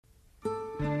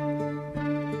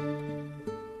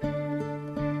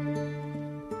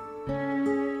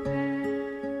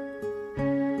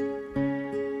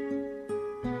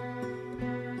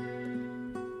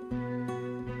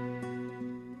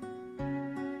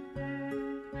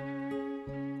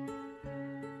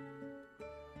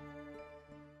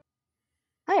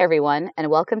everyone,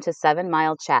 and welcome to 7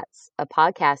 Mile Chats, a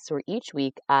podcast where each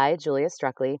week I, Julia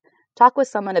Struckley, talk with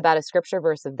someone about a scripture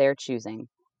verse of their choosing,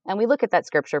 and we look at that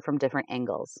scripture from different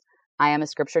angles. I am a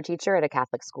scripture teacher at a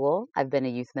Catholic school, I've been a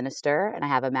youth minister, and I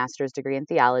have a master's degree in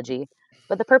theology,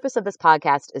 but the purpose of this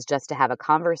podcast is just to have a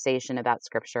conversation about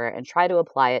scripture and try to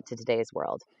apply it to today's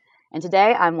world. And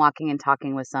today I'm walking and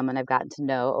talking with someone I've gotten to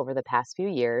know over the past few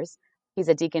years. He's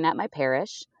a deacon at my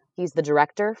parish. He's the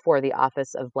director for the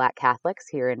Office of Black Catholics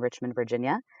here in Richmond,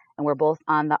 Virginia, and we're both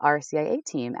on the RCIA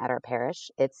team at our parish.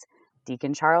 It's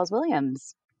Deacon Charles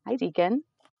Williams. Hi, Deacon.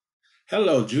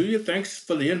 Hello, Julia. Thanks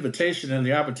for the invitation and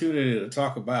the opportunity to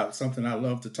talk about something I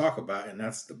love to talk about, and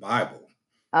that's the Bible.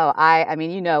 Oh, I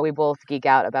mean, we both geek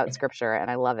out about scripture,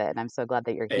 and I love it, and I'm so glad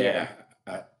that you're here.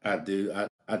 Yeah, I do.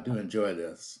 I do enjoy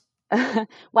this.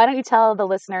 Why don't you tell the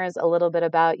listeners a little bit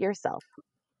about yourself?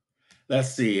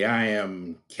 Let's see. I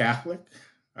am Catholic.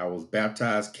 I was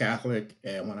baptized Catholic,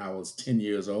 and when I was 10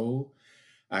 years old,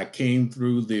 I came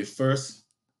through the first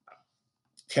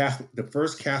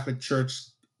Catholic church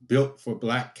built for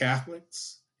Black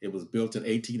Catholics. It was built in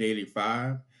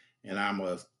 1885, and I'm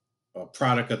a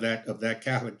product of that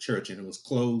Catholic church, and it was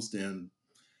closed in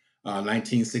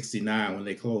 1969 when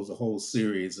they closed a whole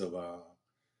series of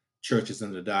churches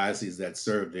in the diocese that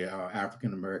served the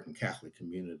African American Catholic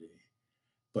community.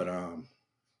 But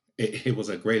it was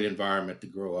a great environment to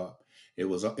grow up. It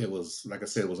was like I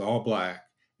said, it was all Black,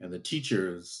 and the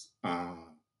teachers,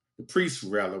 the priests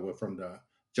rather, were from the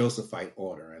Josephite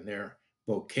order, and their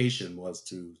vocation was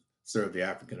to serve the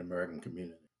African American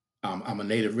community. I'm a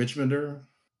native Richmonder.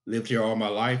 Lived here all my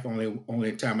life.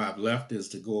 Only time I've left is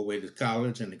to go away to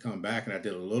college and to come back. And I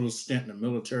did a little stint in the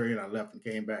military, and I left and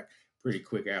came back pretty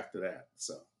quick after that.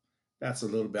 So that's a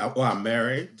little bit. Well, I'm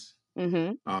married.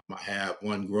 Mm-hmm. I have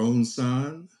one grown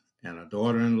son and a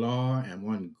daughter-in-law, and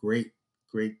one great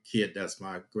kid. That's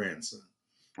my grandson.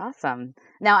 Awesome.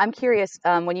 Now, I'm curious,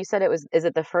 when you said is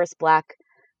it the first Black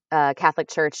Catholic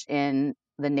church in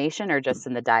the nation or just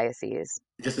in the diocese?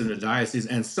 Just in the diocese,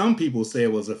 and some people say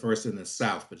it was the first in the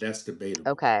South, but that's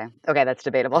debatable. Okay, that's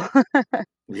debatable.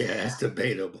 Yeah, that's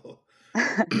debatable.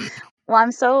 Well,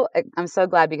 I'm so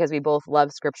glad because we both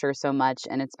love scripture so much,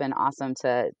 and it's been awesome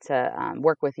to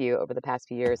work with you over the past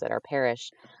few years at our parish.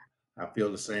 I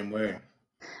feel the same way.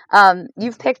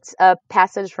 You've picked a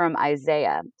passage from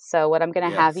Isaiah. So what I'm going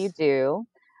to have you Yes,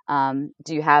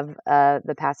 do you have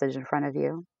the passage in front of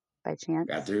you by I chance?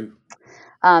 do.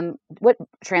 What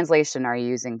translation are you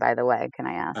using, by the way? Can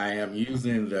I ask? I am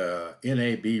using the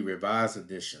NAB Revised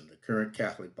Edition, the Current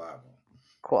Catholic Bible.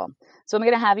 Cool. So what I'm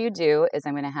going to have you do is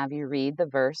I'm going to have you read the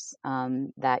verse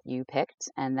that you picked,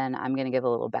 and then I'm going to give a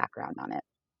little background on it.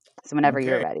 So whenever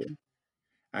you're Okay. ready.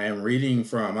 I am reading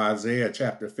from Isaiah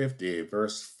chapter 50,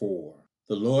 verse 4.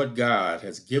 The Lord God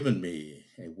has given me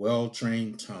a well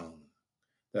trained tongue,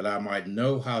 that I might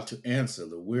know how to answer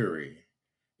the weary,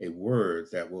 a word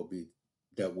that will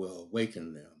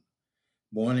awaken them.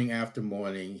 Morning after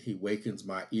morning, he wakens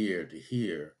my ear to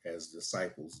hear as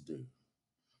disciples do.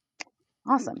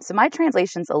 Awesome. So my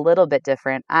translation's a little bit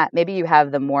different. Maybe you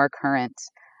have the more current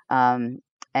um,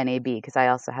 NAB because I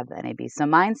also have the NAB. So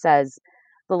mine says,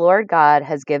 "The Lord God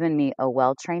has given me a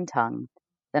well-trained tongue,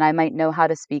 that I might know how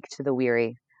to speak to the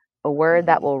weary, a word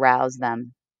that Mm-hmm. will rouse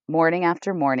them. Morning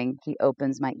after morning, He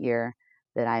opens my ear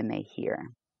that I may hear."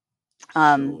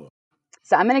 Um, Sure.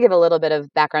 so I'm going to give a little bit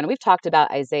of background. We've talked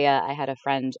about Isaiah. I had a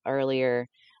friend earlier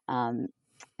um,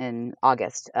 in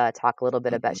August talk a little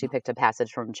bit about, she Mm-hmm. picked a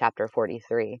passage from chapter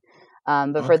 43.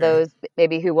 But for Okay. those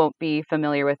maybe who won't be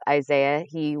familiar with Isaiah,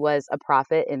 he was a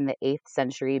prophet in the 8th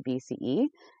century BCE.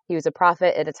 He was a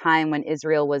prophet at a time when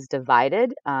Israel was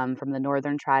divided from the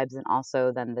northern tribes and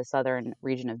also then the southern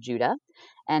region of Judah.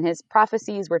 And his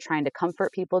prophecies were trying to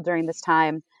comfort people during this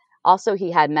time. Also, he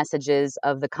had messages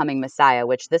of the coming Messiah,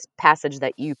 which this passage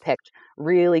that you picked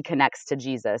really connects to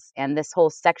Jesus. And this whole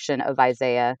section of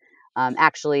Isaiah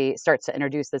actually starts to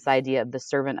introduce this idea of the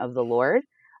servant of the Lord,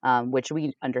 which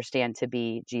we understand to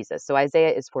be Jesus. So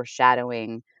Isaiah is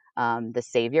foreshadowing the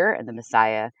Savior and the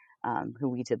Messiah, who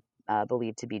we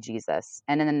believe to be Jesus.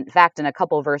 And in fact, in a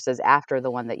couple verses after the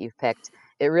one that you've picked,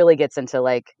 it really gets into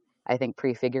I think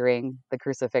prefiguring the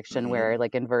crucifixion, Mm-hmm. where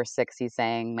like in verse 6, he's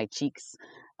saying, "My cheeks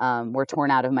were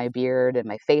torn out of my beard, and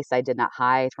my face I did not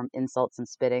hide from insults and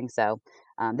spitting." So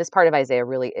this part of Isaiah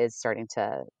really is starting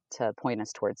to point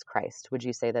us towards Christ. Would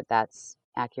you say that that's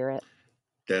accurate?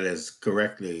 That is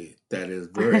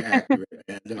very accurate.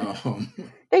 And,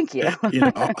 Thank you. you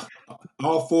know,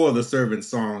 all four of the servant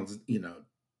songs,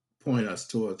 point us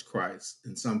towards Christ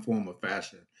in some form or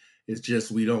fashion. It's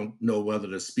just we don't know whether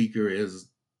the speaker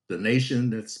is the nation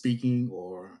that's speaking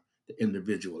or the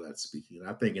individual that's speaking.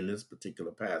 I think in this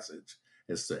particular passage,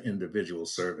 it's the individual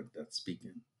servant that's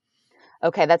speaking.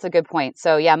 Okay, that's a good point.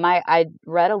 So yeah, I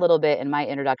read a little bit in my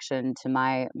introduction to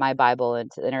my Bible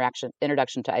and to the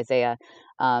introduction to Isaiah.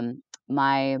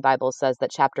 My Bible says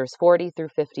that chapters 40 through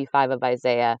 55 of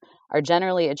Isaiah are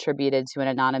generally attributed to an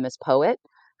anonymous poet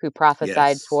who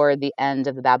prophesied Yes. toward the end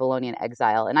of the Babylonian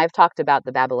exile. And I've talked about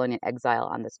the Babylonian exile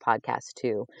on this podcast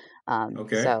too.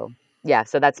 Okay. So yeah,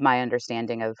 so that's my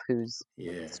understanding of who's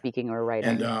Yeah. speaking or And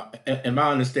writing. and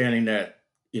my understanding that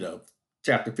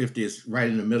chapter 50 is right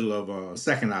in the middle of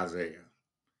second Isaiah.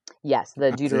 Yes,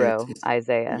 the Isaiah, Deutero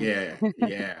Isaiah. yeah,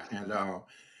 yeah,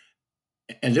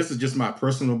 and this is just my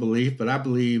personal belief, but I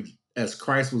believe as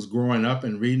Christ was growing up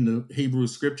and reading the Hebrew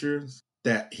scriptures,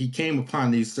 that he came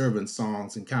upon these servant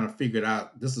songs and kind of figured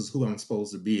out this is who I'm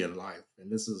supposed to be in life,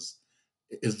 and this is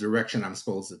direction I'm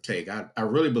supposed to take. I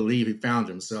really believe he found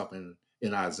himself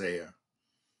in Isaiah.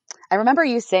 I remember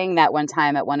you saying that one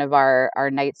time at one of our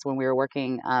nights when we were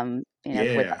working, with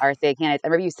Yeah, RCA candidates. I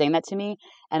remember you saying that to me,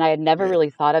 and I had never yeah, really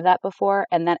thought of that before,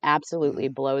 and that absolutely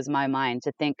mhm. blows my mind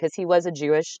to think because he was a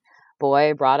Jewish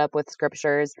boy brought up with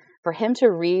scriptures. For him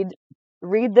to read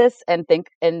this and think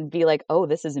and be like, "Oh,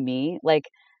 this is me," like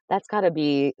that's got to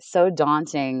be so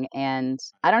daunting. And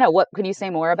I don't know, what can you say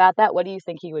more about that? What do you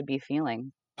think he would be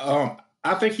feeling?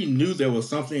 I think he knew there was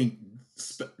something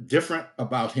different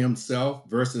about himself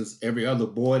versus every other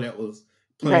boy that was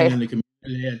playing Right, in the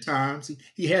community at times.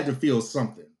 He had to feel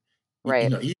something.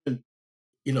 right. Even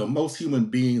most human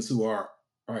beings who are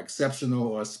exceptional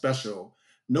or special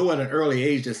know at an early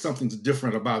age that something's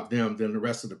different about them than the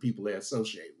rest of the people they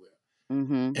associate with.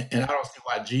 Mm-hmm. And I don't see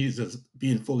why Jesus,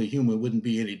 being fully human, wouldn't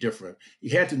be any different. He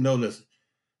had to know that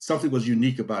something was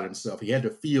unique about himself. He had to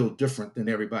feel different than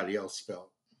everybody else felt.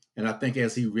 And I think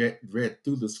as he read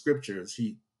through the scriptures,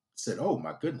 he said, "Oh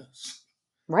my goodness,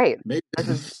 Right. maybe This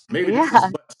is maybe this is yeah.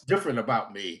 what's different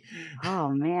about me." Oh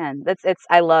man, that's it's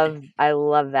I love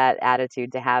that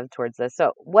attitude to have towards this.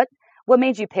 So what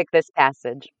made you pick this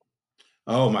passage?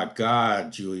 Oh my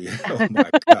God, Julia! Oh my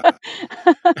God,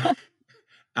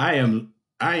 I am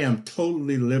I am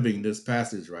totally living this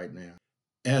passage right now.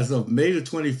 As of May the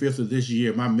 25th of this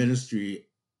year, my ministry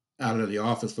out of the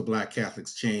Office for Black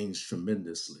Catholics changed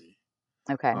tremendously.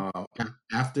 Okay. Uh,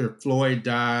 After Floyd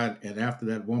died, and after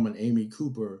that woman, Amy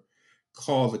Cooper,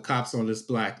 called the cops on this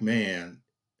black man,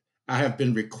 I have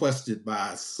been requested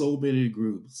by so many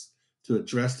groups to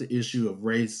address the issue of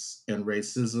race and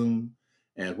racism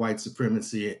and white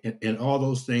supremacy and all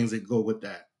those things that go with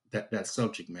that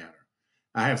subject matter.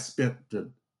 I have spent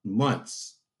the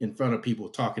months in front of people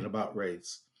talking about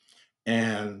race,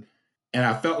 and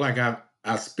I felt like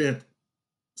I spent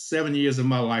 7 years of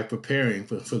my life preparing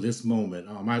for this moment.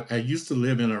 I used to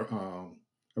live in a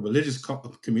religious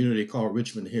community called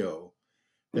Richmond Hill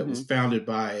that was Hmm. founded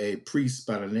by a priest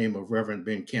by the name of Reverend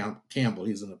Ben Campbell.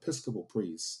 He's an Episcopal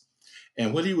priest.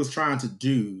 And what he was trying to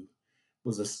do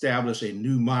was establish a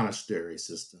new monastery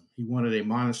system. He wanted a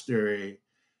monastery,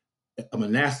 a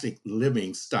monastic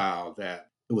living style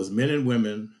that it was men and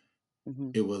women,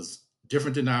 Hmm. it was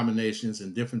different denominations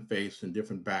and different faiths and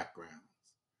different backgrounds.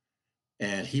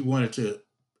 And he wanted to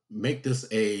make this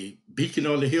a beacon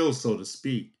on the hill, so to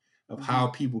speak, of Hmm. how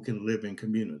people can live in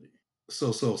community.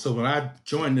 So when I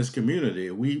joined this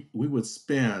community, we would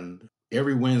spend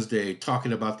every Wednesday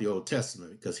talking about the Old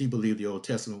Testament because he believed the Old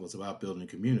Testament was about building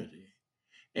community.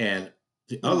 And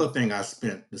the Hmm. other thing I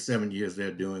spent the 7 years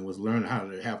there doing was learn how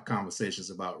to have conversations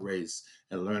about race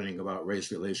and learning about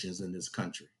race relations in this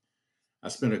country. I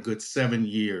spent a good 7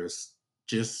 years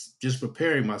just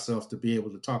preparing myself to be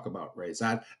able to talk about race.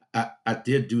 I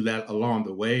did do that along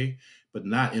the way, but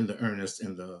not in the earnest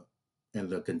and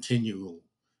the continual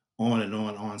on and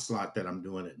on onslaught that I'm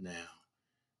doing it now.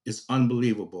 It's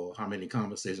unbelievable how many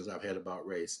conversations I've had about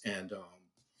race, and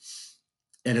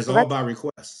it's Well, all by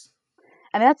request.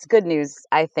 I mean, that's good news,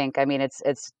 I think. I mean,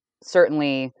 it's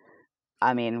certainly,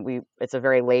 I mean, it's a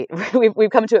very late,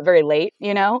 we've come to it very late,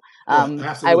 you know? Oh, I wish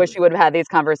absolutely. we would have had these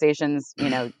conversations,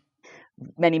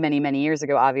 many, many, many years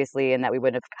ago, obviously, and that we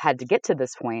would have had to get to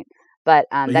this point. But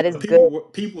But that is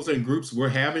good. peoples and groups were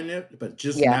having it, but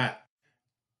Yeah,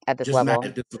 at this just not level.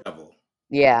 at this level,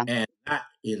 Yeah. and not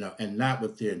and not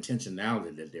with the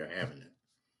intentionality that they're having it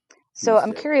So these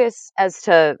I'm days. curious as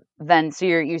to then, so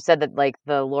you said that like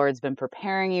the Lord's been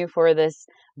preparing you for this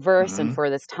verse and Hmm. for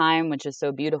this time, which is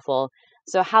so beautiful.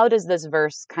 So how does this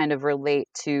verse kind of relate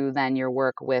to then your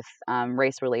work with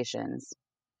race relations?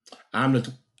 I'm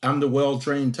the I'm the well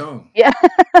trained tongue. Yeah,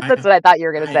 I that's what I thought you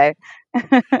were going to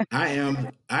I say.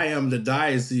 I am the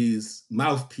diocese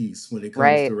mouthpiece when it comes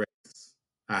Right, to race.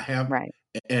 I have right.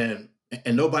 and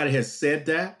And nobody has said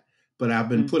that, but I've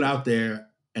been put Mhm. out there,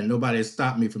 and nobody has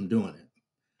stopped me from doing it.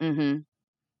 Mhm.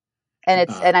 And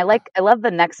Uh, I love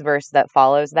the next verse that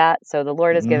follows that. So the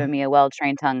Lord has given mhm. me a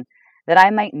well-trained tongue that I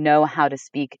might know how to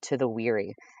speak to the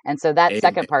weary. And so that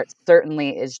second Amen. part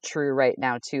certainly is true right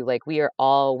now too. Like we are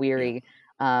all Yeah, weary.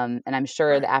 And I'm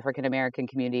sure the right. African American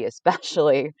community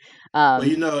especially. Well, Um,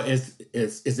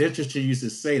 it's interesting you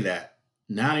should say that.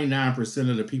 99%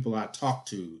 of the people I talk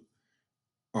to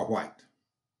are white.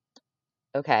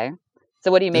 okay.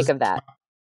 So what do you make This of that?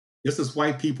 this is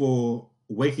white people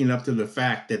waking up to the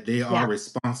fact that they are Yeah.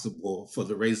 responsible for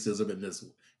the racism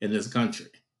in this country.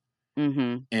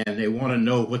 Mhm. And they want to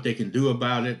know what they can do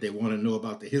about it. They want to know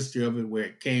about the history of it, where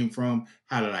it came from.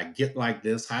 How did I get like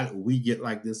this? How did we get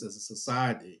like this as a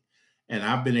society? And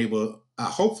I've been able,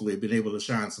 hopefully, been able to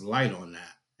shine some light on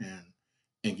that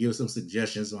and give some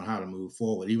suggestions on how to move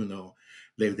forward. Even though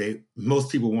they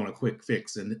most people want a quick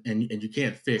fix, and you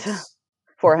can't fix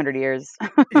 400 years.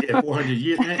 yeah 400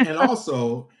 years, and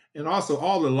also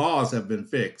all the laws have been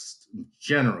fixed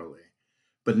generally,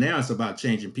 but now it's about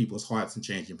changing people's hearts and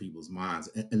changing people's minds.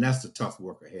 And that's the tough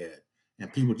work ahead.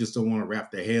 And people just don't want to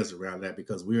wrap their heads around that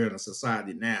because we're in a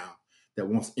society now that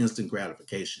wants instant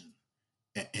gratification.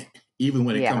 And even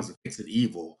when it Yeah. comes to fixing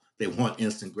evil, they want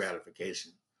instant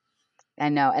gratification. I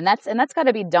know. And that's got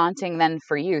to be daunting then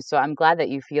for you. So I'm glad that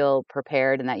you feel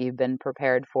prepared and that you've been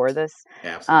prepared for this.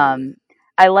 Absolutely. Um,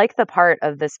 I like the part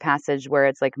of this passage where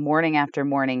it's like morning after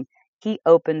morning, he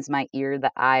opens my ear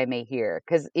that I may hear.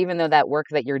 Because even though that work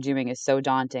that you're doing is so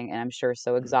daunting and I'm sure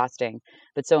so exhausting,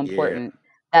 but so Yeah. important,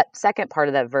 that second part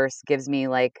of that verse gives me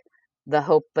like the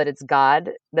hope, but it's God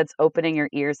that's opening your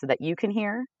ears so that you can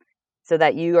hear, so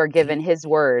that you are given He, his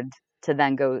word to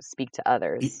then go speak to he,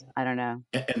 others. I don't know.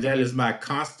 and that is my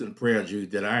constant prayer,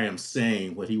 Jude, that I am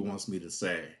saying what he wants me to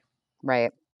say.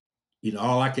 Right.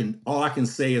 All I can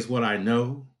say is what I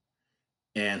know,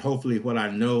 and hopefully what I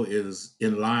know is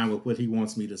in line with what he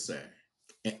wants me to say.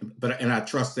 And I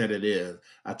trust that it is.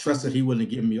 I trust that Mhm. he wouldn't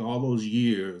have given me all those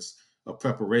years of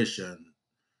preparation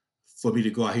for me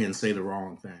to go out here and say the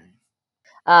wrong thing.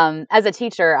 As a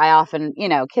teacher, I often,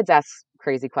 kids ask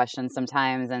crazy questions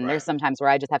sometimes, and there's Right. sometimes where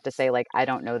I just have to say, like, I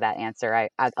don't know that answer.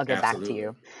 I'll get back to Absolutely.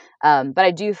 you. But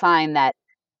I do find that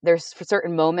there's for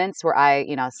certain moments where I,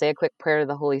 say a quick prayer to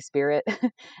the Holy Spirit,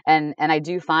 and I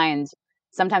do find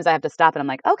sometimes I have to stop and I'm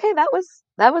like, okay, that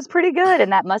was pretty good,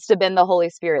 and that must have been the Holy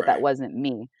Spirit. That Right. wasn't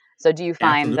me. So do you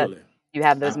find that Absolutely. you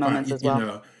have I those find moments as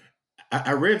well?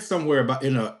 I read somewhere about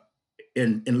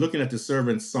in looking at the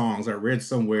servant songs, I read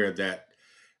somewhere that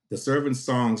the servant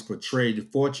songs portray the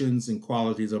fortunes and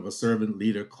qualities of a servant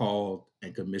leader called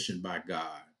and commissioned by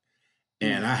God.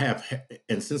 Mm,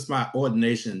 And since my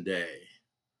ordination day,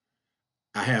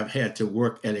 I have had to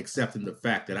work at accepting the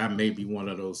fact that I may be one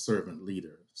of those servant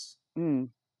leaders. mm,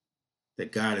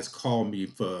 That God has called me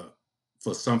for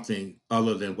something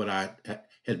other than what I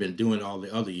had been doing all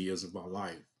the other years of my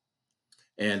life.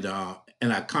 And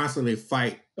I constantly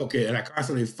fight. Okay, and I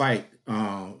constantly fight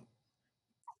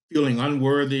feeling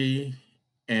unworthy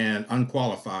and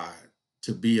unqualified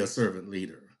to be a servant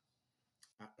leader.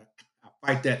 I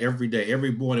fight that every day,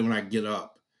 every morning when I get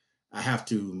up. I have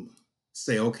to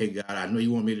say, "Okay, God, I know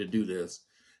you want me to do this,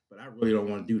 but I really don't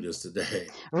want to do this today.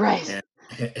 right. And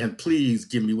and please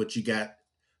give me what you got,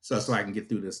 so I can get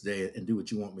through this day and do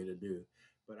what you want me to do."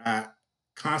 But I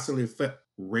constantly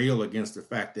rail against the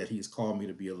fact that He's called me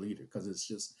to be a leader because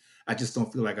I just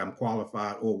don't feel like I'm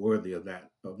qualified or worthy of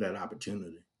that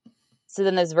opportunity. So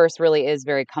then this verse really is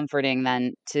very comforting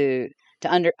then to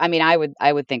under I mean, I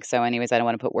would think so anyways. I don't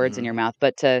want to put words in Hmm. your mouth,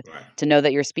 but to Right. to know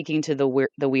that you're speaking to the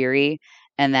weary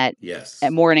and that at Yes.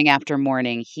 morning after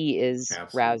morning he is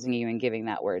rousing Absolutely. you and giving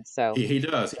that word. So, He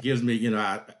does. He gives me,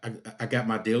 I got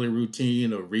my daily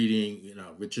routine of reading,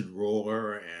 Richard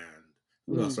Rohr and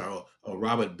who else? mm,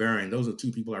 Robert Barron. Those are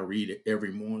two people I read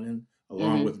every morning,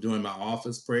 along mhm. with doing my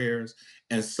office prayers.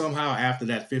 And somehow after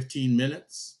that 15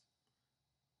 minutes,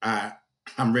 I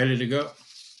I'm ready to go.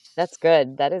 That's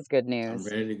good. That is good I'm news.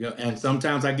 ready to go. And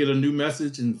sometimes I get a new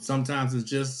message, and sometimes it's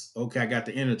just okay. I got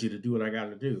the energy to do what I got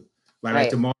to do. Like Right.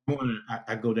 tomorrow morning,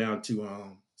 I go down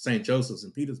to St. Joseph's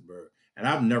in Petersburg, and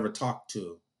I've never talked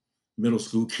to middle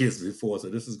school kids before, so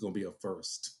this is going to be a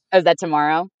first. Oh, is that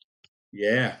tomorrow?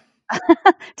 Yeah.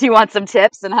 Do you want some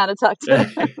tips on how to talk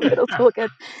to middle school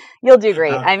kids? You'll do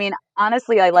great. uh, I mean,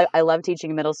 honestly, I love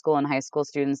teaching middle school and high school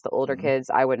students. The older mhm. kids,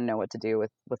 I wouldn't know what to do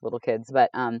with little kids, but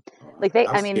like they,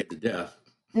 I'm I mean, scared to death.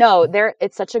 no,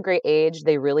 it's such a great age.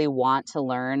 They really want to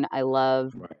learn.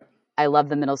 Right. I love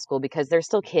the middle school because they're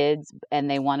still kids and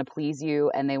they want to please you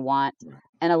and Right.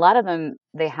 and a lot of them,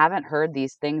 they haven't heard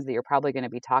these things that you're probably going to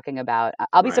be talking about.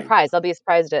 I'll be Right. surprised. I'll be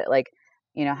surprised at like,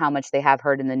 how much they have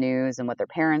heard in the news and what their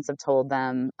parents have told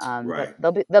them. But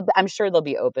Right. I'm sure they'll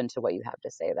be open to what you have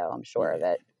to say, though. I'm sure Yeah. of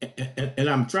it. And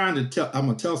I'm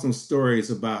gonna tell some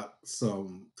stories about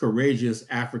some courageous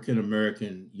African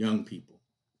American young people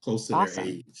close to their Awesome.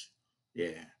 age.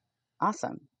 Yeah.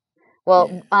 Awesome.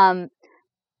 Well, Yeah.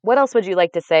 what else would you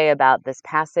like to say about this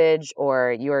passage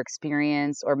or your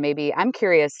experience? Or maybe I'm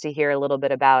curious to hear a little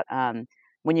bit about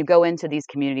when you go into these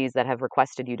communities that have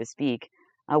requested you to speak.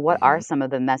 What are Hmm. some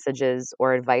of the messages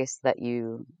or advice that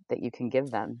you can give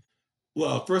them?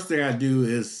 Well, first thing I do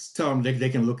is tell them they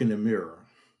can look in the mirror.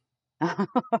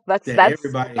 That That's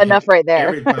enough right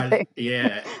there.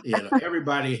 yeah,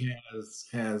 everybody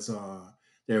has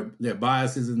their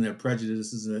biases and their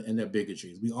prejudices and their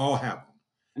bigotries. We all have them,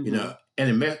 Hmm.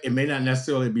 and it may not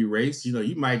necessarily be race.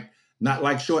 You might not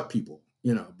like short people,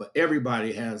 but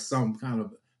everybody has some kind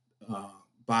of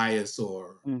bias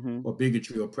Hmm. or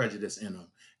bigotry or prejudice in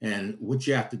them. And what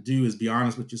you have to do is be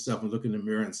honest with yourself and look in the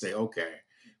mirror and say, okay,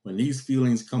 when these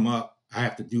feelings come up, I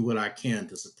have to do what I can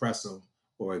to suppress them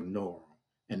or ignore them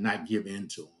and not give in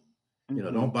to them.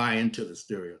 Hmm. Don't buy into the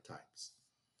stereotypes,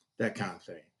 that kind of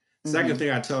thing. Second Hmm.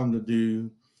 thing I tell them to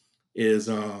do is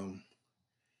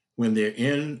when they're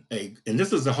and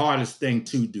this is the hardest thing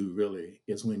to do really,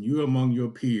 is when you're among your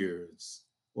peers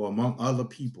or among other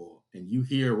people and you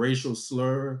hear a racial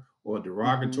slur or a Hmm.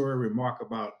 derogatory remark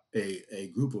about a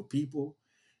group of people,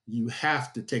 you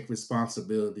have to take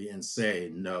responsibility and say,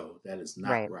 no, that is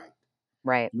not Right. right.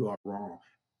 Right. You are wrong.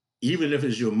 Even if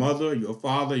it's your mother, your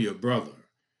father, your brother,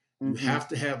 you Hmm. have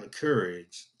to have the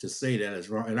courage to say that is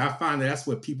wrong. And I find that's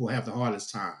what people have the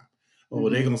hardest time. Oh,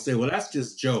 they're Hmm. gonna say, "Well, that's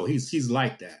just Joe. He's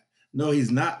like that." No,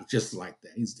 he's not just like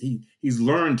that. He's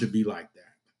learned to be like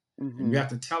that, and you Hmm. have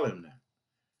to tell him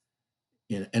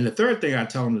that. And the third thing I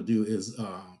tell him to do is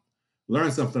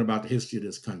learn something about the history of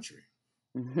this country.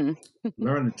 Hmm.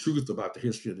 Learn the truth about the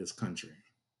history of this country.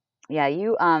 Yeah,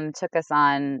 you took us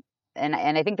on, and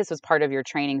I think this was part of your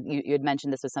training. You had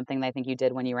mentioned this was something that I think you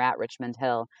did when you were at Richmond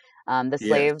Hill, the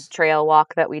slave Yes, trail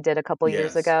walk that we did a couple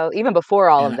years yes, ago. Even before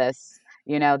all and of this,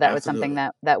 that was something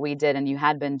absolutely, that we did, and you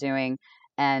had been doing.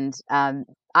 And I'm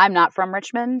not from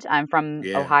Richmond. I'm from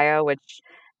yeah, Ohio, which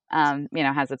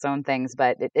has its own things.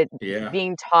 But it yeah,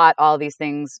 being taught all these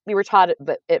things, we were taught it,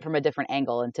 but it from a different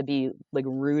angle, and to be like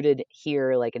rooted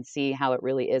here, like and see how it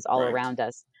really is all right, around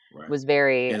us right. was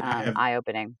very And I have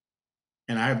eye-opening.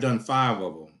 and I have done 5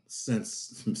 of them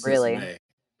since Really. May,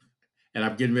 and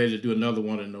I'm getting ready to do another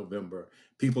one in November.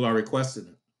 People are requesting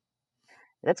it.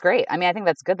 That's great. I mean, I think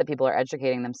that's good that people are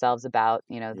educating themselves about,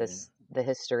 Yeah, the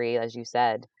history, as you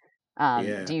said.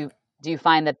 yeah. Do you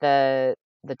find that the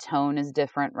tone is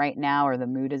different right now or the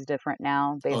mood is different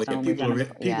now Oh based on yeah. when we've done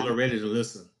People yeah, are ready to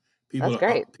listen. that's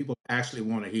great. People actually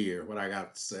want to hear what I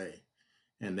got to say,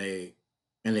 and they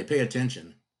pay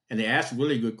attention and they ask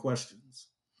really good questions.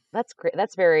 That's great.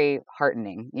 That's very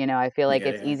heartening. I feel like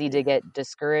it's Yeah, easy to yeah. get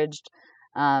discouraged.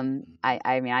 I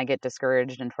mean, I get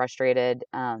discouraged and frustrated.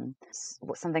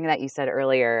 Something that you said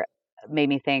earlier made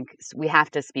me think we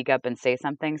have to speak up and say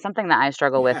something. Something that I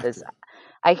struggle You with have is to.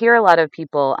 I hear a lot of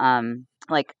people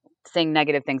like saying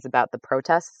negative things about the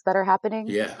protests that are happening,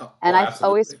 Yeah. and Oh,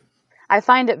 absolutely. I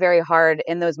find it very hard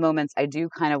in those moments. I do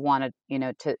kind of want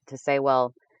to to say,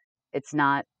 well, it's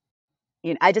not.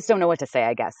 I just don't know what to say,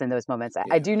 I guess, in those moments. I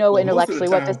Yeah. do know Well, most of the intellectually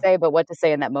what to time, say, but what to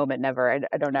say in that moment, never.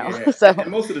 I don't know. yeah, So, and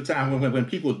most of the time when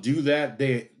people do that,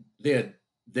 they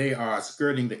they are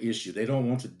skirting the issue. They don't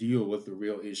want to deal with the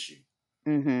real issue,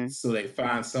 mhm, so they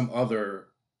find some other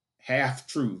half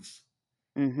truth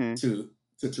mhm. to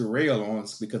to rail on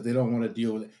because they don't want to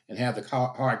deal with it and have the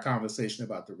hard conversation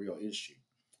about the real issue.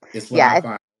 It's what I Yeah,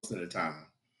 find most of the time.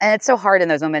 and it's so hard in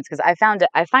those moments because I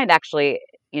find actually,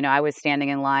 I was standing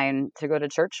in line to go to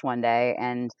church one day,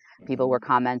 and people were Hmm.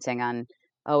 commenting on,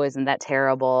 "Oh, isn't that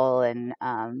terrible?" And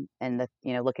the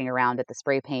looking around at the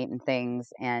spray paint and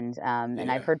things, and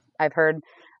Yeah, I've heard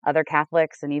other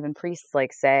Catholics and even priests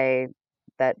like say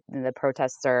that the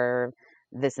protests are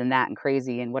this and that and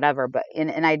crazy and whatever. But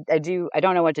and I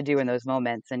don't know what to do in those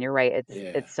moments. And you're right,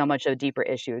 yeah, it's so much a deeper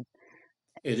issue.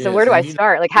 it So where is, do I and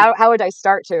start? Like it, how would I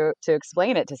start to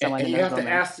explain it to someone and in you those have to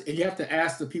moments? ask, and you have to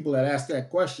ask the people that ask that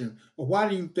question. Well, why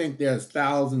do you think there's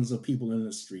thousands of people in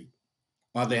the street?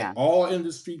 Are they Yeah. all in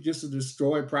the street just to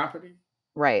destroy property?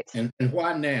 Right. And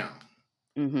why now?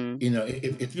 Mhm.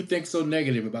 If you think so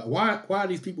negative about why are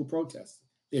these people protesting?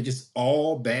 They're just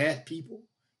all bad people.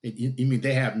 You mean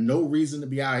they have no reason to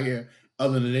be out here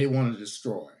other than they want to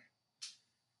destroy?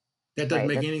 That doesn't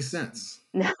Right. make any sense.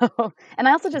 No. And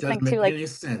I also It just doesn't think too, make like, any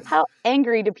sense. how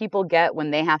angry do people get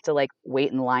when they have to like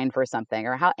wait in line for something?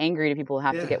 Or how angry do people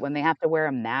have to Yeah, get when they have to wear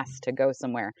a mask to go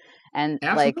somewhere? And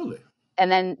like, absolutely. and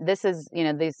then this is,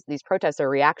 these protests are a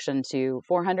reaction to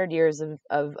 400 years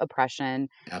of oppression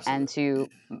and Absolutely.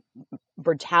 Yeah. to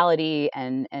brutality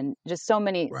and just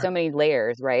Right. so many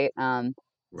layers, right? So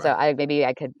Right.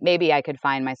 maybe I could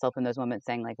find myself in those moments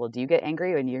saying like, well, do you get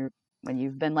angry when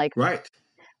you've been like Right.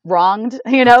 wronged,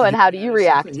 After and you've how been do you added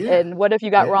something. react? Yeah. And what if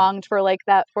you got Yeah. wronged for like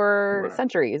that for Right.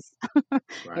 centuries?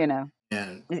 Right. you know.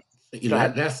 And Go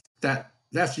ahead.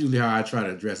 that's usually how I try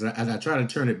to address it. And I try to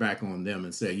turn it back on them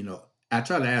and say, I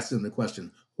try to ask them the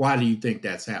question, why do you think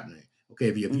that's happening? Okay,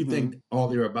 if you Hmm. think all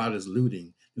they're about is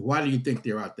looting, why do you think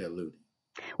they're out there looting?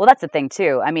 Well, that's the thing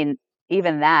too. I mean,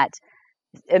 even that,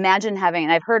 imagine having,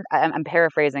 and I'm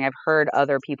paraphrasing, I've heard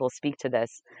other people speak to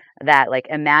this, that like,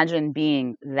 imagine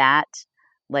being that,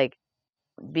 like,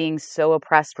 being so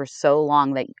oppressed for so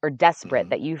long that, or desperate Hmm.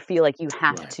 that you feel like you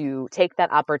have Right. to take that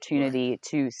Right. opportunity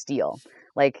to steal.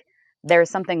 Like, there's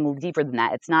something deeper than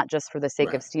that. It's not just for the sake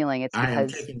Right. of stealing, it's I am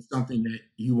because, taking something that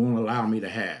you won't allow me to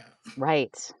have.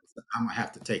 right, So I'm gonna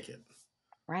have to take it.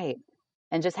 right.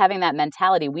 And just having that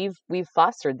mentality, we've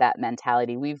fostered that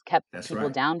mentality. We've kept That's people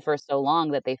right. down for so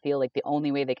long that they feel like the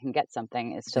only way they can get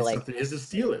something is to Get like, something is to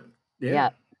steal it. Yeah. yeah.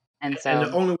 And And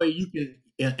the so, only way you can,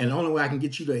 and the only way I can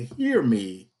get you to hear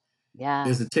me yeah,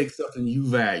 is to take something you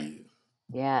value.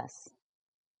 yes,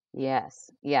 yes,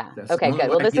 yeah. That's the Okay, only good. way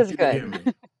Well, I can this get is you to good. hear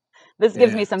me. This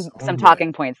gives me Yeah, it's the some only way.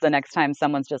 talking points the next time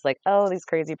someone's just like, "Oh, these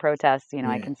crazy protests," I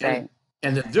Yeah, can say,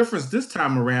 and the difference this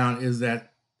time around is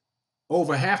that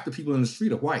over half the people in the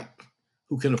street are white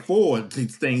who can afford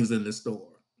these things in the store.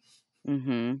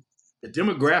 mhm. The So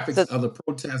demographics of the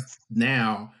protests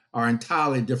now are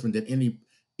entirely different than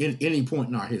any point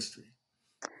in our history.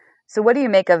 so what do you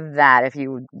make of that, if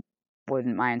you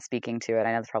wouldn't mind speaking to it?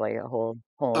 I know it's probably a whole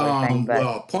other thing, but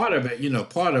Well, part of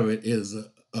it is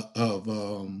of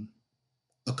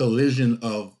a collision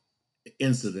of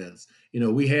incidents.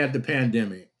 We had the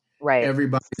pandemic. right,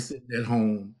 Everybody's sitting at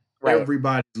home. right,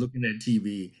 Everybody's looking at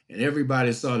TV, and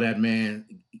everybody saw that man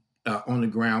on the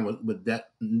ground with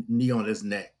that knee on his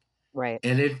neck, right.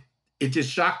 and it just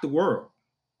shocked the world.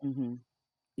 Mhm.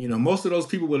 Most of those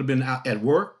people would have been out at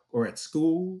work or at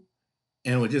school,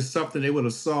 and it was just something they would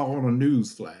have saw on a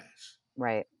news flash.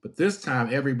 Right. But this time,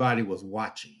 everybody was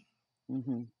watching.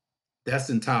 Mhm. That's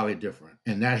entirely different,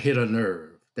 and that hit a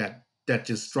nerve that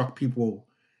just struck people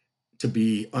to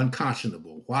be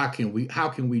unconscionable. How can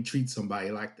we treat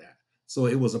somebody like that? So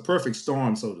it was a perfect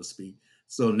storm, so to speak.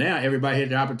 So now everybody had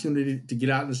the opportunity to get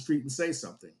out in the street and say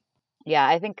something. Yeah,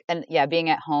 I think, and yeah, being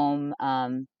at home,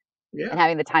 and Yeah,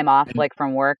 having the time off, and like,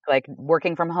 from work, like,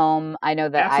 working from home. I know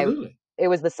that absolutely. it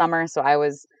was the summer, so I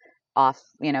was off,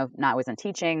 not wasn't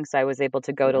teaching, so I was able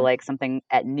to go to, Right. like, something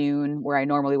at noon where I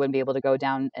normally wouldn't be able to go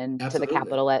down and to the Absolutely.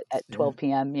 Capitol at Yeah. 12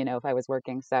 p.m., if I was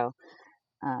working, so,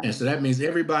 And so um that means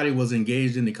everybody was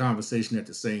engaged in the conversation at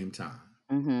the same time.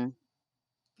 mhm,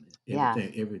 yeah,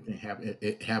 Everything happened.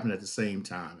 It happened at the same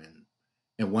time,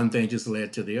 and one thing just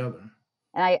led to the other.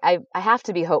 and I have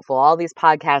to be hopeful. All these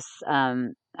podcasts,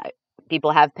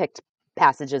 people have picked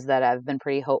passages that have been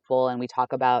pretty hopeful, and we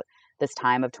talk about this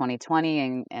time of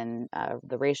 2020 and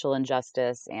the racial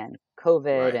injustice and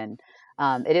COVID, Right.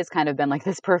 and it has kind of been like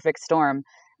this perfect storm.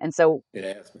 And so It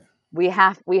has been. we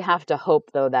have to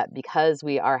hope, though, that because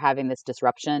we are having this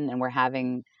disruption and we're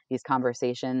having these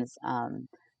conversations,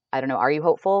 I don't know, are you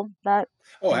hopeful that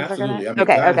Oh, things are gonna? absolutely. I mean,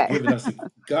 Okay, okay.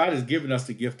 God has given us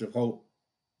the gift of hope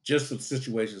just for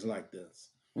situations like this.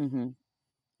 Hmm.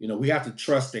 We have to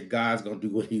trust that God's going to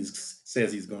do what He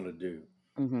says He's going to do,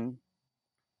 Hmm.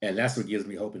 and that's what gives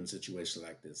me hope in a situation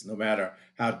like this. No matter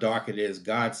how dark it is,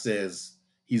 God says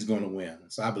He's going to win.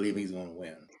 So I believe He's going to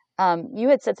win. You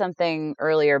had said something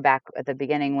earlier back at the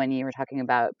beginning when you were talking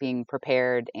about being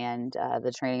prepared and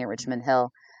the training at Richmond Hill.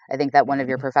 I think that one of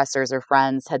your Mhm. professors or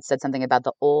friends had said something about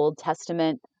the Old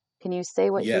Testament. Can you say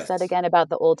what he said Yes. again about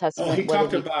the Old Oh, Testament? he What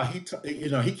did talked he?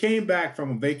 about he came back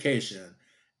from a vacation,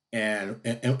 and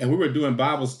we were doing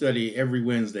Bible study every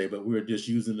Wednesday, but we were just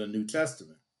using the New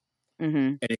Testament.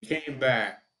 Hmm. And he came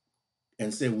back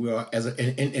and said, "Well, and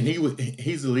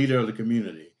he's the leader of the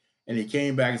community, and he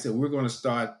came back and said we're going to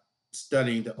start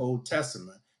studying the Old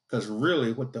Testament because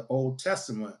really what the Old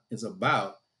Testament is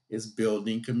about is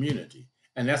building community,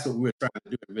 and that's what we're trying to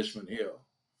do at Richmond Hill.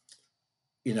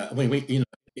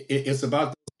 It's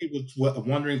about those people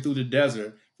wandering through the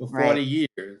desert for Right. 40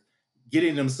 years,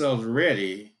 getting themselves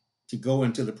ready to go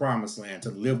into the promised land, to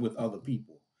live with other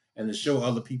people, and to show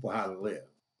other people how to live.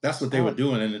 That's what they were Oh,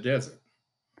 doing in the desert.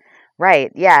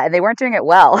 Right. Yeah. And they weren't doing it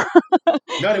well.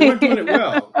 No, they weren't doing it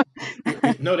well.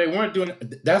 No, they weren't doing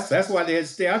it. That's why they had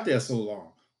to stay out there so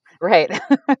long Right.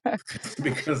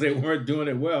 because they weren't doing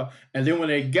it well. And then when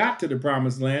they got to the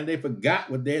promised land, they forgot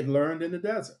what they had learned in the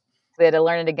desert. They had to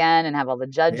learn it again and have all the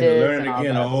They had to judges learn and it all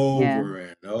again the, yeah, over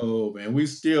and over, and we're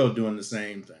still doing the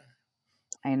same thing.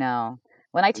 I know.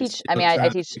 When I We're teach, I still mean, I trying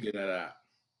to teach figure that out.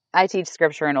 I teach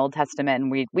scripture in Old Testament,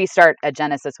 and we start at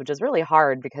Genesis, which is really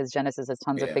hard because Genesis has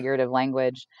tons of Yeah, figurative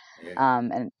language. yeah.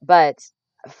 And but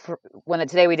for,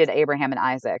 today we did Abraham and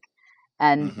Isaac,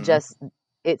 and Hmm. just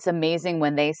it's amazing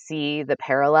when they see the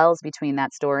parallels between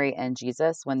that story and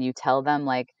Jesus. When you tell them,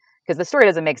 like, because the story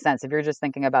doesn't make sense if you're just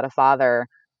thinking about a father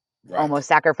Right. almost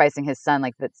sacrificing his son,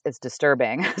 like that's it's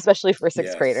disturbing, especially for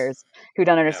sixth Yes, graders who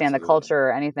don't understand the absolutely. culture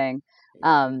or anything.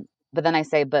 Yeah. But then I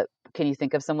say, but can you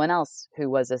think of someone else who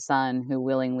was a son who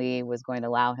willingly was going to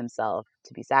allow himself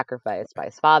to be sacrificed by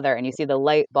his father? And you see the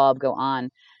light bulb go on.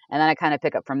 And then I kind of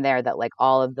pick up from there that like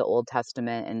all of the Old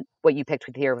Testament and what you picked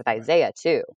with here with Right. Isaiah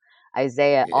too.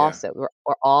 Isaiah Yeah. also,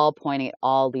 we're all pointing, it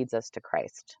all leads us to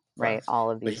Christ, right? Christ.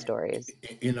 All of But these stories.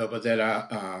 but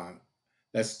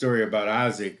that story about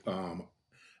Isaac.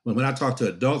 When I talk to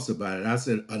adults about it, I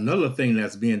said another thing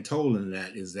that's being told in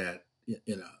that is that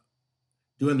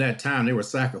during that time they were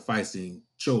sacrificing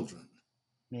children,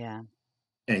 Yeah,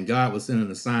 and God was sending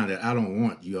a sign that I don't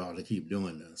want you all to keep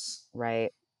doing this.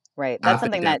 right. Right. I That's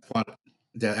think something that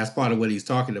that's part of what he's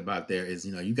talking about there is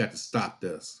you got to stop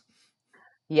this.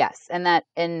 yes,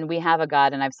 and we have a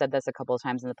God, and I've said this a couple of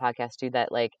times in the podcast too,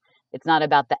 that like it's not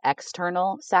about the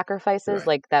external sacrifices, Right.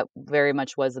 like that very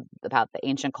much was about the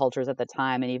ancient cultures at the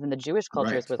time, and even the Jewish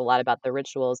cultures Right. was a lot about the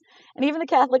rituals, and even the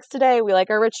Catholics today, we like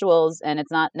our rituals, and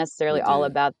it's not We necessarily all do.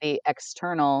 about the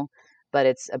external, but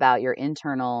it's about your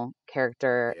internal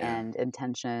character Yeah. and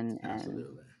intention and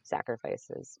Absolutely.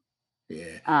 sacrifices.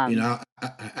 Yeah. Um,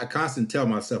 I constantly tell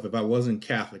myself if I wasn't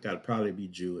Catholic, I'd probably be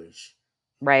Jewish.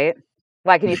 right?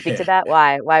 Why can you speak to Yeah. that?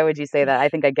 Why? Why would you say that? I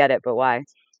think I get it, but why?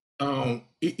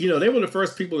 They were the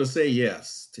first people to say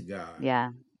yes to God.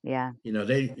 Yeah, yeah.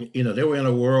 They were in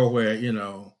a world where,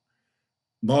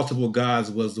 multiple gods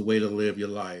was the way to live your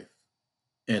life.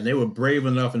 And they were brave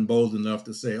enough and bold enough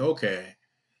to say, okay,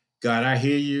 God, I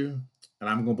hear you, and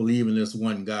I'm going to believe in this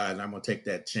one God, and I'm going to take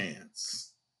that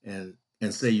chance and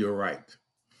say you're right.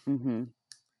 Mm-hmm.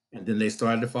 And then they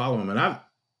started to follow him. And I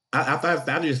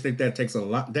just think that takes a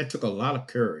lot. That took a lot of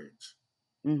courage.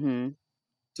 Mm-hmm.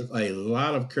 Took a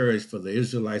lot of courage for the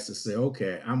Israelites to say,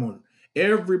 okay, I'm on.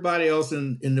 Everybody else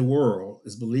in the world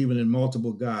is believing in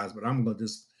multiple gods, but I'm going to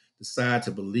just decide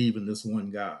to believe in this one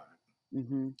God,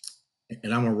 Mm-hmm.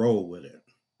 and I'm gonna roll with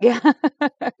Yeah.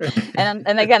 it.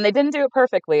 And again, they didn't do it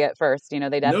perfectly at first. You know,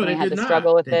 they No, definitely they had did to not.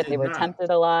 struggle with They it. They did were not. tempted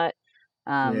a lot.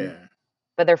 Um, Yeah.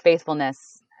 but their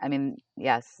faithfulness, I mean,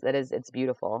 yes, it's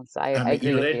beautiful. So I I mean,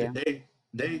 agree with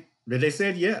you. they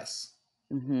said yes.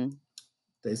 Hmm.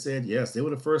 They said yes. They were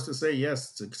the first to say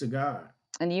yes to God.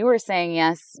 And you were saying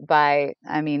yes by,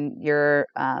 I mean, your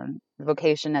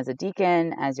vocation as a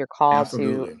deacon, as your call to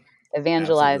Absolutely.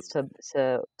 evangelize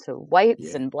Absolutely. to whites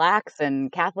Yeah. and blacks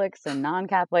and Catholics and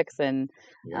non-Catholics Yeah.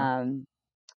 um,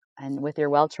 and with your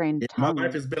well-trained Yeah. tongue.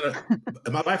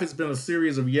 My life has been a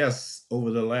series of yes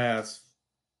over the last,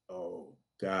 oh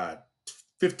God,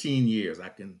 15 years. I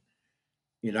can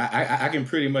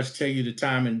pretty much tell you the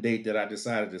time and date that I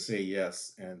decided to say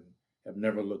yes and have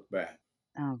never looked back.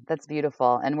 Oh, that's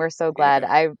beautiful. And we're so glad.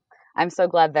 Yeah. I'm so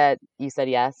glad that you said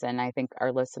yes, and I think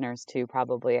our listeners too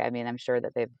probably. I mean, I'm sure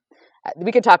that they've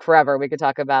we could talk forever. We could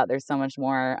talk about there's so much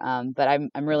more. But I'm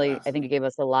Oh, really I think you absolutely. gave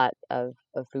us a lot of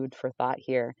food for thought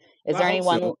here. Is Well, I there hope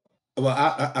anyone so.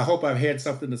 Well, I hope I've had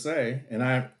something to say, and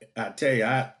I tell you,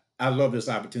 I love this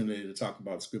opportunity to talk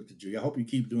about Scripture, Judy. I hope you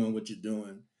keep doing what you're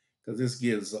doing because this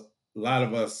gives a lot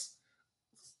of us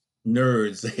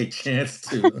nerds a chance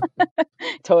to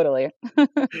totally.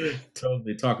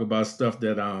 totally talk about stuff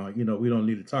that we don't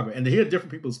need to talk about, and to hear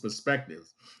different people's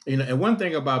perspectives. And one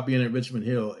thing about being at Richmond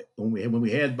Hill when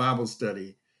we had Bible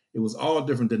study, it was all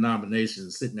different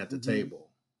denominations sitting at the Mhm. table.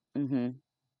 Mhm.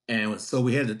 And so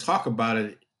we had to talk about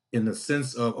it in the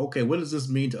sense of, okay, what does this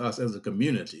mean to us as a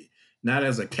community? Not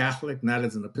as a Catholic, not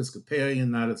as an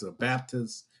Episcopalian, not as a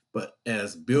Baptist, but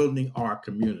as building our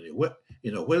community. What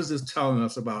is this telling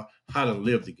us about how to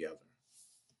live together?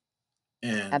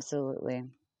 And Absolutely.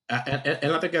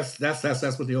 and I think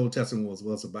that's what the Old Testament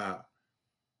was about.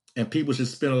 And people should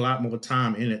spend a lot more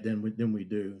time in it than we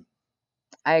do.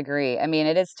 I agree. I mean,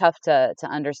 it is tough to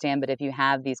understand, but if you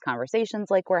have these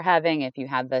conversations like we're having, if you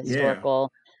have the Yeah,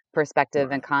 historical perspective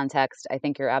and right. context, I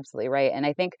think you're absolutely right. And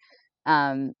I think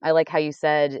I like how you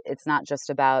said it's not just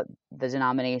about the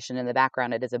denomination in the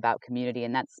background, it is about community.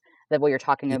 And that's that what you're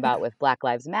talking Yeah, about with Black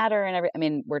Lives Matter and I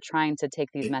mean, we're trying to take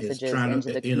these it's messages trying into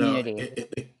to, the community.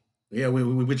 yeah,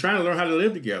 we're trying to learn how to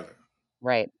live together.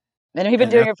 Right. And we've been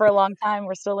And doing that's, it for a long time.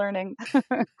 We're still learning.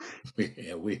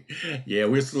 yeah,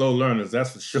 we're slow learners,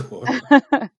 that's for sure.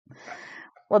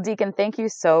 Well, Deacon, thank you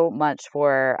so much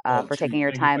Oh, for taking Judy,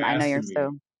 your thank you for time. I know you're asking me.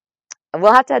 so.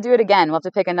 We'll have to do it again. We'll have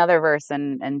to pick another verse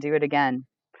and do it again.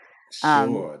 Um,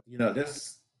 Sure.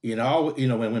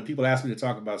 When people ask me to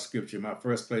talk about scripture, my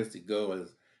first place to go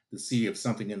is to see if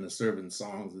something in the servant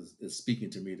songs is speaking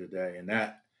to me today. And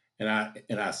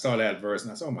I saw that verse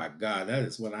and I said, oh my God, that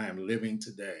is what I am living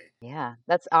today. yeah,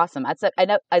 that's awesome. I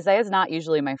know Isaiah's not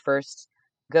usually my first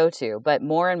go-to, but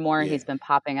more and more Yeah. he's been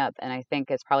popping up, and I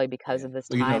think it's probably because Yeah. of this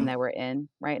Well, time that we're in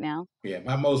right now. yeah,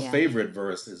 my most Yeah. favorite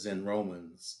verse is in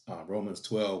Romans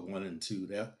 12:1 and 2.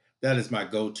 That is my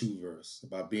go-to verse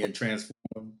about being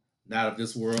transformed, not of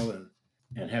this world,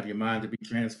 and have your mind to be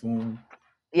transformed.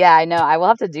 Yeah, I know. I will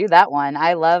have to do that one. Oh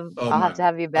I'll have my to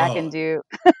have you back and oh do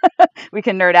we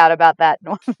can nerd out about that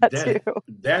that too.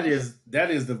 that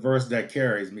is the verse that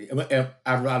carries me.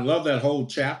 I love that whole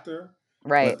chapter,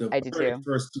 Right. but the I do very too.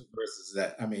 first two verses,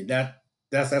 that I mean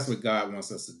that's what God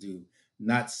wants us to do,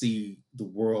 not see the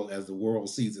world as the world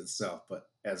sees itself, but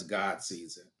as God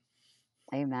sees it.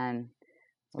 Amen.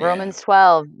 Yeah. Romans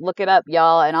 12, look it up,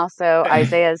 y'all, and also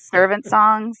Isaiah's servant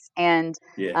songs. And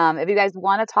Yeah. if you guys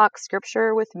want to talk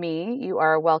scripture with me, you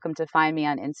are welcome to find me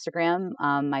on Instagram.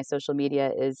 My social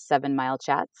media is 7 Mile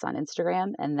Chats on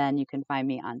Instagram, and then you can find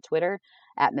me on Twitter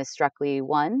at Miss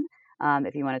Struckley1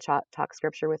 if you want to talk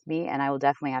scripture with me. And I will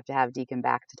definitely have to have Deacon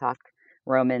back to talk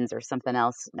Romans or something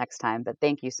else next time. But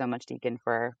thank you so much, Deacon,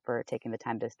 for taking the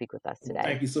time to speak with us Well, today.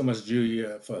 thank you so much,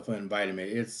 Julia, for inviting me.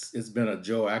 It's been a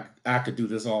joy. I could do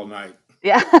this all night.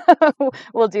 Yeah,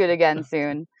 we'll do it again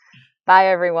soon. Bye,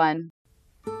 everyone.